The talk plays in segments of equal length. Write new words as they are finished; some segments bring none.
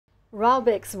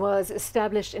Raubex was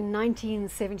established in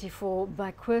 1974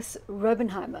 by Koos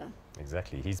Raubenheimer.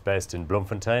 Exactly. He's based in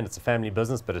Bloemfontein. It's a family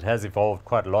business, but it has evolved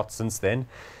quite a lot since then.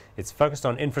 It's focused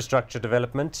on infrastructure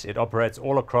development. It operates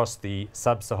all across the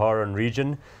sub-Saharan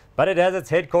region, but it has its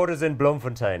headquarters in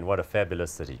Bloemfontein. What a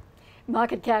fabulous city.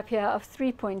 Market cap here of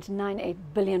 3.98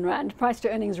 billion rand, price to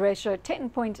earnings ratio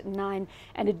 10.9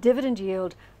 and a dividend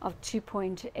yield of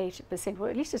 2.8%. Well,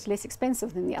 at least it's less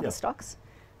expensive than the other stocks.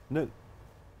 No.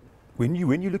 When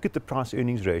you look at the price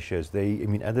earnings ratios,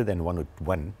 other than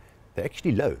one, they're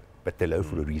actually low, but they're low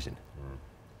for a reason.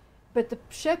 But the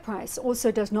share price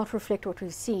also does not reflect what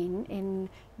we've seen in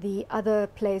the other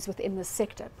plays within the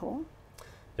sector, Paul.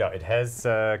 Yeah, it has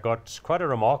got quite a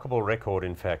remarkable record,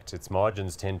 in fact. Its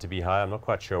margins tend to be high. I'm not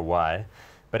quite sure why,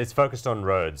 but it's focused on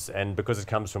roads. And because it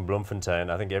comes from Bloemfontein,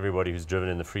 I think everybody who's driven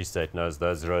in the Free State knows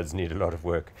those roads need a lot of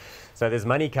work. So there's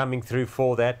money coming through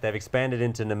for that. They've expanded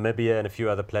into Namibia and a few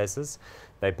other places.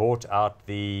 They bought out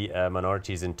the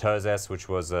minorities in Tosas, which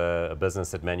was a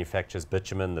business that manufactures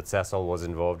bitumen that Sasol was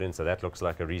involved in. So that looks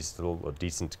like a reasonable or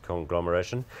decent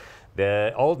conglomeration.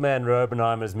 The old man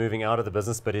Raubenheimer is moving out of the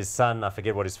business, but his son, I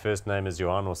forget what his first name is,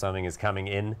 Johan or something, is coming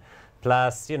in.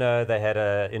 Plus, you know, they had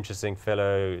an interesting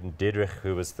fellow, Diedrich,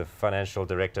 who was the financial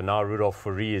director. Now Rudolf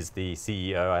Fourie is the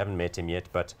CEO. I haven't met him yet,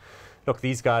 but look,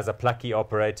 these guys are plucky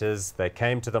operators. They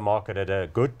came to the market at a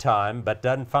good time, but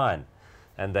done fine.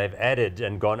 And they've added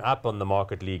and gone up on the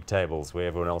market league tables where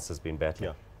everyone else has been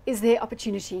battling. Yeah. Is there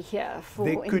opportunity here for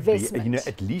there could investment? Be, you know,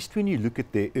 at least when you look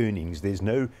at their earnings, there's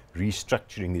no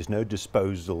restructuring, there's no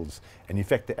disposals. And in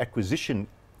fact, the acquisition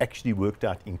actually worked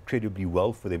out incredibly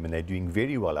well for them and they're doing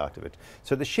very well out of it.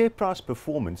 So the share price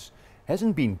performance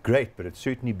hasn't been great, but it's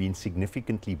certainly been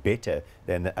significantly better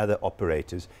than the other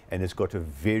operators and it's got a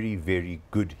very, very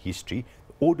good history.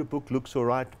 Order book looks all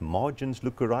right, margins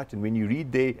look all right, and when you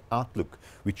read their outlook,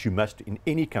 which you must, in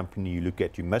any company you look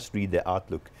at, you must read their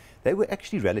outlook, they were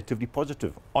actually relatively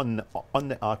positive on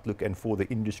the outlook and for the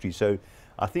industry. So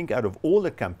I think out of all the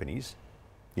companies,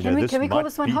 can we call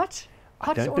this one hot?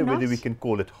 I don't know whether we can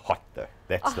call it hot though.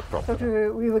 That's the problem. I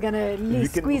thought we were going to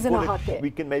squeeze in a hot there. We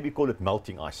can maybe call it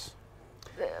melting ice.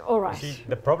 All right. See,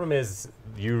 the problem is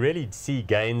you really see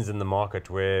gains in the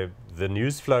market where the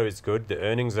news flow is good, the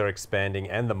earnings are expanding,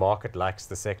 and the market likes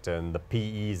the sector, and the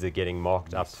PEs are getting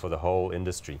marked up for the whole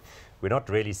industry. We're not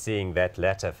really seeing that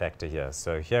latter factor here.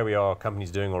 So here we are, companies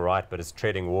doing all right, but it's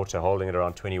treading water, holding it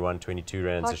around 21, 22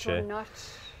 rands a share. Hot or not?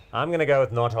 I'm going to go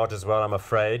with not hot as well, I'm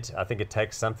afraid. I think it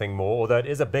takes something more, although it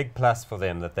is a big plus for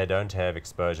them that they don't have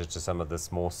exposure to some of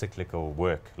this more cyclical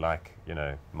work, like, you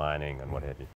know, mining and what have you.